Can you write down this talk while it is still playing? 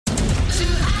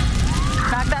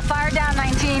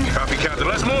Captain.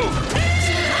 Let's move.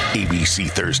 ABC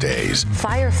Thursdays.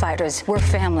 Firefighters, we're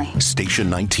family. Station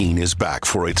 19 is back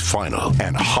for its final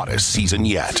and hottest season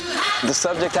yet. The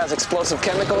subject has explosive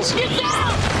chemicals.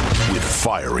 With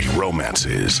fiery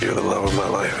romances. You're the love of my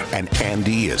life. And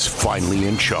Andy is finally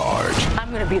in charge. I'm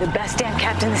going to be the best damn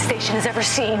captain the station has ever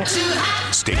seen.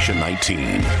 Station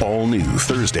 19. All new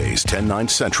Thursdays, 10/9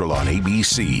 Central on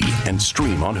ABC and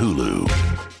stream on Hulu.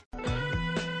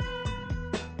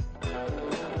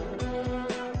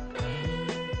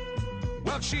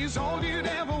 She's all you'd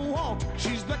ever want.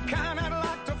 She's the kind I'd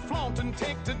like to flaunt and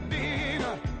take to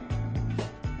dinner.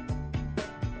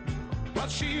 But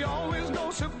she always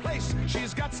knows her place.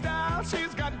 She's got style,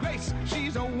 she's got grace.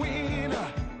 She's a winner.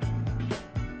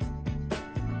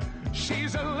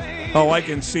 She's a lady. Oh, I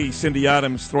can see Cindy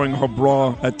Adams throwing her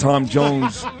bra at Tom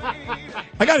Jones.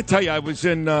 I got to tell you, I was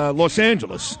in Los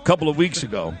Angeles a couple of weeks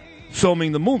ago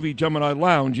filming the movie Gemini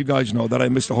Lounge. You guys know that I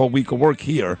missed a whole week of work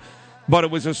here. But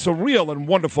it was a surreal and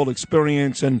wonderful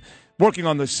experience, and working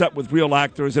on the set with real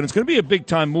actors. And it's going to be a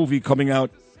big-time movie coming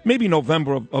out maybe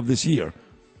November of this year.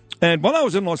 And while I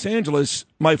was in Los Angeles,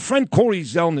 my friend Corey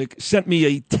Zelnick sent me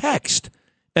a text.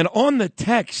 And on the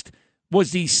text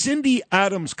was the Cindy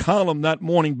Adams column that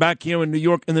morning back here in New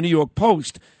York in the New York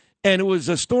Post. And it was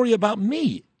a story about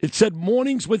me. It said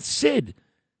Mornings with Sid.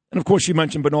 And, of course, she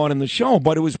mentioned Bernard in the show,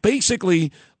 but it was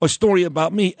basically a story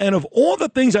about me. And of all the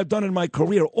things I've done in my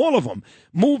career, all of them,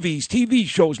 movies, TV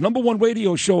shows, #1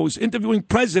 radio shows, interviewing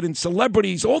presidents,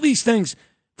 celebrities, all these things,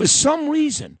 for some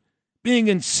reason, being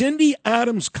in Cindy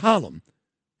Adams' column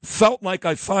felt like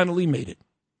I finally made it.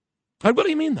 I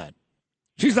really mean that.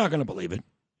 She's not going to believe it.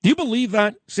 Do you believe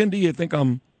that, Cindy? You think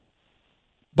I'm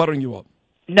buttering you up?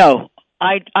 No.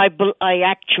 I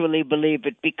actually believe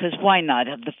it, because why not?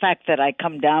 The fact that I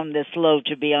come down this low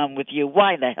to be on with you,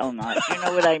 why the hell not? You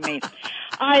know what I mean?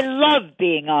 I love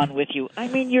being on with you. I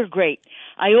mean, you're great.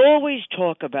 I always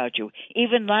talk about you.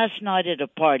 Even last night at a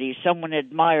party, someone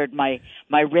admired my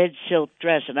red silk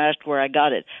dress and asked where I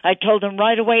got it. I told them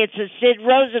right away it's a Sid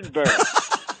Rosenberg.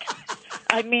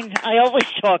 I mean, I always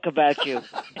talk about you.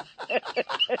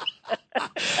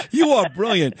 You are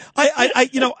brilliant. I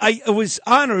was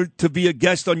honored to be a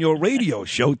guest on your radio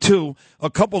show, too, a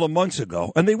couple of months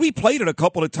ago. And they replayed it a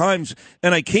couple of times,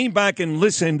 and I came back and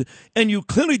listened, and you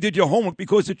clearly did your homework,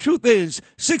 because the truth is,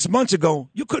 6 months ago,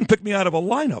 you couldn't pick me out of a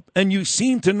lineup, and you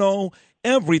seem to know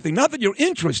everything. Not that you're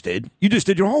interested, you just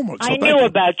did your homework. So I knew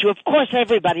about you. Of course,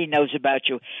 everybody knows about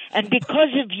you. And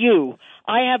because of you,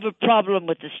 I have a problem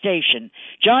with the station.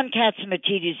 John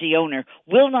Catsimatidis, the owner,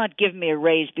 will not give me a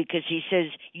raise because he says,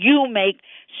 you make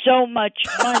so much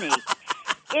money.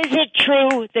 Is it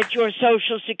true that your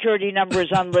Social Security number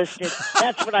is unlisted?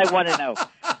 That's what I want to know.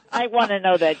 I want to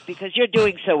know that, because you're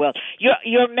doing so well.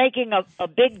 You're making a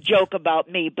big joke about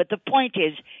me, but the point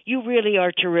is, you really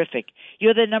are terrific.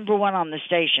 You're the #1 on the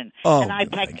station, and I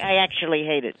actually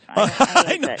hate it.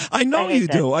 I know you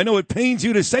do. I know it pains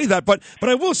you to say that, but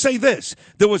I will say this: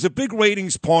 there was a big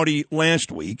ratings party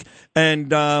last week,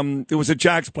 and it was at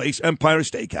Jack's Place, Empire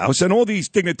Steakhouse, and all these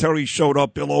dignitaries showed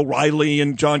up: Bill O'Reilly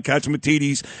and John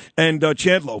Catsimatidis and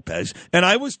Chad Lopez. And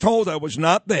I was told I was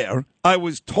not there. I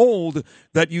was told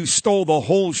that you stole the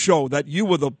whole show, that you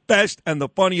were the best and the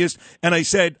funniest. And I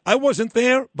said, I wasn't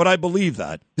there, but I believe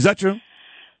that. Is that true?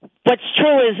 What's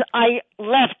true is I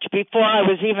left before I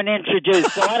was even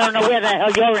introduced, so I don't know where the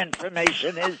hell your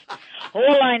information is.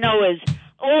 All I know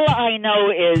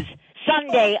is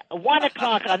Sunday, 1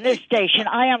 o'clock on this station,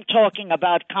 I am talking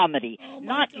about comedy.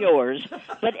 Not yours,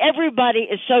 but everybody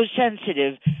is so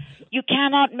sensitive. You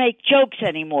cannot make jokes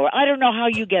anymore. I don't know how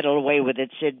you get away with it,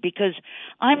 Sid, because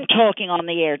I'm talking on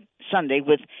the air Sunday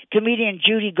with comedian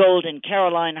Judy Gold and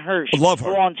Caroline Hirsch, Love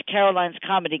her. who owns Caroline's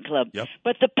Comedy Club. Yep.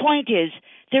 But the point is,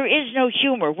 there is no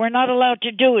humor. We're not allowed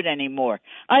to do it anymore.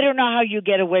 I don't know how you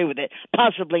get away with it.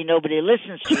 Possibly nobody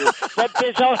listens to you.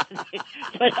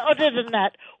 But other than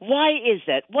that, why is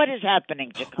that? What is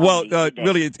happening to comedy today?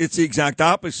 Really, it's the exact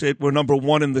opposite. We're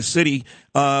 #1 in the city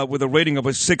with a rating of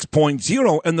a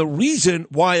 6.0. And the reason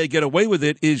why I get away with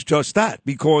it is just that.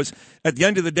 Because at the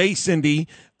end of the day, Cindy,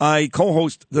 I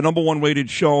co-host the #1 rated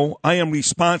show. I am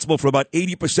responsible for about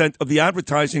 80% of the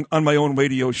advertising on my own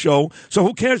radio show. So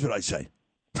who cares what I say?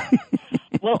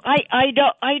 Well, I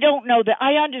don't know that.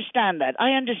 I understand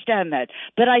that.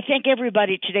 But I think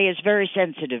everybody today is very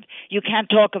sensitive. You can't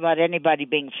talk about anybody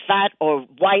being fat or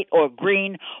white or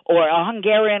green, or a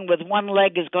Hungarian with one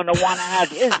leg is going to want to have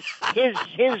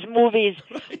his movies.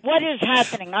 What is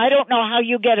happening? I don't know how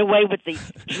you get away with the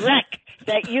dreck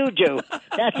that you do.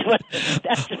 That's what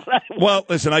I want. Well,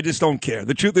 listen, I just don't care.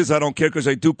 The truth is I don't care because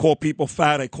I do call people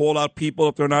fat. I call out people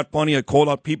if they're not funny. I call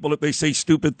out people if they say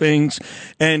stupid things.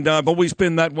 And I've always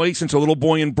been that way since a little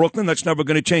boy in Brooklyn. That's never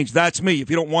going to change. That's me. If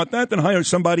you don't want that, then hire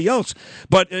somebody else.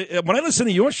 But when I listen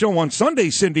to your show on Sunday,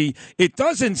 Cindy, it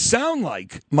doesn't sound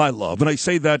like, my love, and I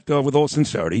say that with all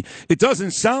sincerity, it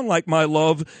doesn't sound like, my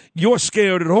love, you're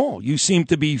scared at all. You seem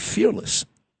to be fearless.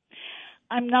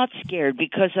 I'm not scared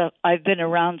because I've been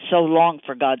around so long,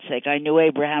 for God's sake. I knew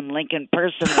Abraham Lincoln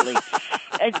personally.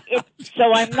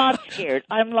 So I'm not scared.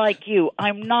 I'm like you.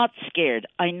 I'm not scared.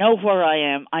 I know where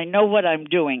I am. I know what I'm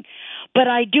doing. But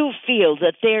I do feel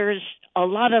that there's a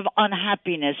lot of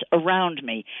unhappiness around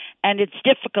me, and it's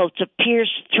difficult to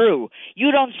pierce through.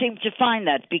 You don't seem to find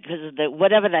that because of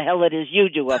whatever the hell it is you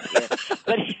do up here.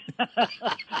 But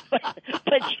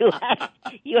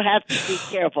you have to be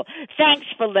careful. Thanks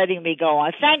for letting me go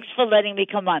on. Thanks for letting me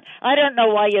come on. I don't know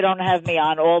why you don't have me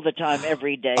on all the time,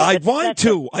 every day. I want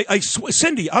to.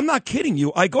 Cindy, I'm not kidding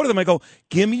you. I go to them, I go,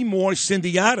 give me more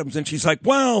Cindy Adams. And she's like,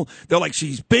 well, they're like,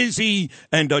 she's busy,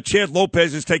 and Chad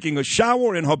Lopez is taking a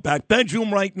shower in her back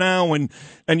bedroom right now, and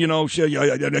you know,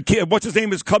 what's his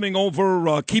name is coming over,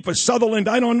 Kiefer Sutherland.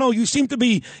 I don't know. You seem to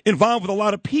be involved with a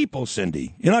lot of people,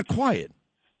 Cindy. You're not quiet.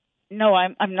 No,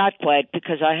 I'm not quiet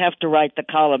because I have to write the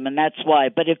column, and that's why.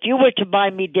 But if you were to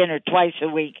buy me dinner twice a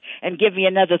week and give me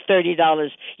another $30,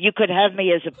 you could have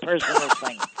me as a personal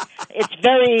thing. It's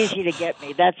very easy to get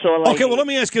me. That's all I Okay, well, need. let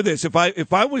me ask you this. If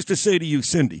I was to say to you,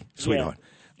 Cindy, sweetheart,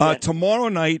 tomorrow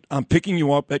night I'm picking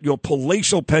you up at your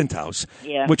palatial penthouse,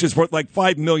 which is worth like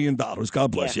 $5 million.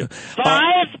 God bless you.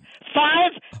 Five?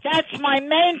 That's my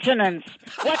maintenance.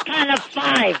 What kind of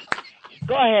five?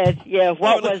 Go ahead. Yeah,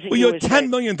 what was it? Well, your $10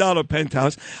 million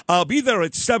penthouse. I'll be there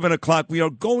at 7 o'clock. We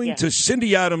are going to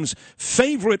Cindy Adams'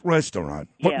 favorite restaurant.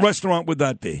 What restaurant would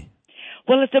that be?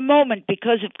 Well, at the moment,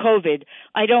 because of COVID,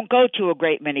 I don't go to a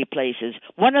great many places.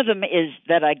 One of them is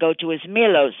that I go to is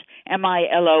Milos,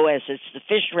 M-I-L-O-S. It's the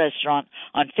fish restaurant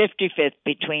on 55th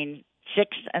between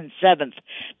 6th and 7th,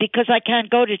 because I can't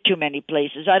go to too many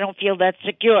places. I don't feel that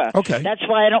secure. Okay. That's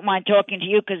why I don't mind talking to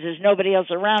you, because there's nobody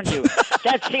else around you.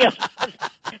 That's the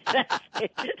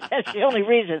only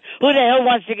reason. Who the hell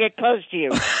wants to get close to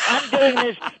you? I'm doing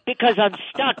this because I'm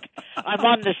stuck. I'm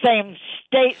on the same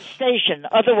station.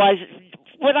 Otherwise,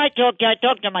 when I talk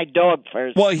to my dog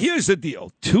first. Well, here's the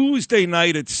deal. Tuesday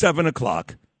night at 7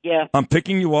 o'clock. Yeah. I'm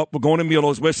picking you up. We're going to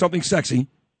Milos. Wear something sexy.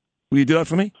 Will you do that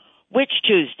for me? Which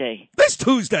Tuesday? This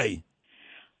Tuesday.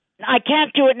 I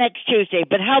can't do it next Tuesday,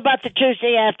 but how about the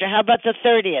Tuesday after? How about the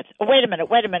 30th? Oh, wait a minute.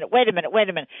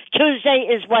 Tuesday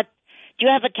is what? Do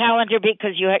you have a calendar?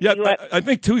 Because I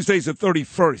think Tuesday's the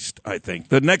 31st, I think.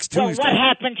 The next Tuesday. Well, what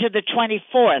happened to the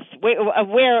 24th?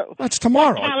 Where? That's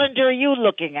tomorrow. What calendar are you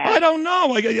looking at? I don't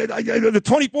know. The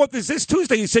 24th is this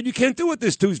Tuesday. You said you can't do it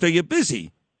this Tuesday. You're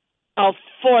busy. I'll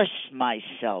force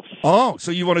myself. Oh,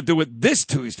 so you want to do it this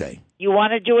Tuesday? You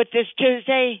want to do it this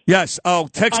Tuesday? Yes, I'll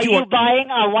text you. Are you buying?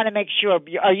 I want to make sure.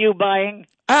 Are you buying?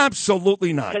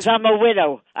 Absolutely not. Because I'm a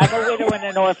widow. I'm a widow and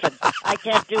an orphan. I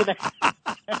can't do that.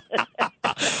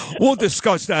 We'll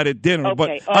discuss that at dinner,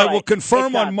 okay, but I will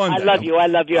confirm on Monday. I love you. I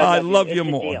love you. I love you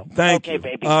it's more. Thank you.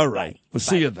 Baby. All right. Bye. We'll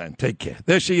see you then. Take care.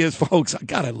 There she is, folks.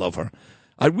 God, I love her.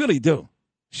 I really do.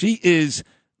 She is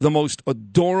the most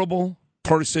adorable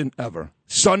person ever.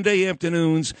 Sunday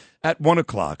afternoons at 1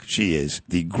 o'clock. She is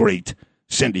the great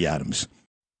Cindy Adams.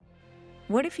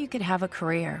 What if you could have a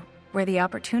career where the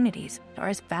opportunities are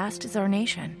as vast as our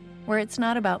nation, where it's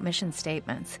not about mission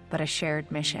statements, but a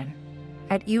shared mission?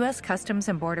 At U.S. Customs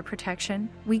and Border Protection,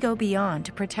 we go beyond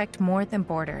to protect more than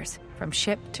borders. From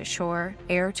ship to shore,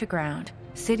 air to ground,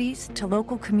 cities to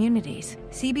local communities,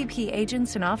 CBP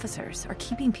agents and officers are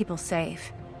keeping people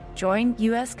safe. Join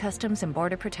U.S. Customs and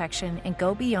Border Protection and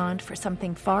go beyond for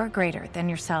something far greater than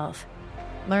yourself.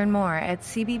 Learn more at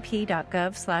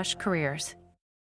cbp.gov/careers.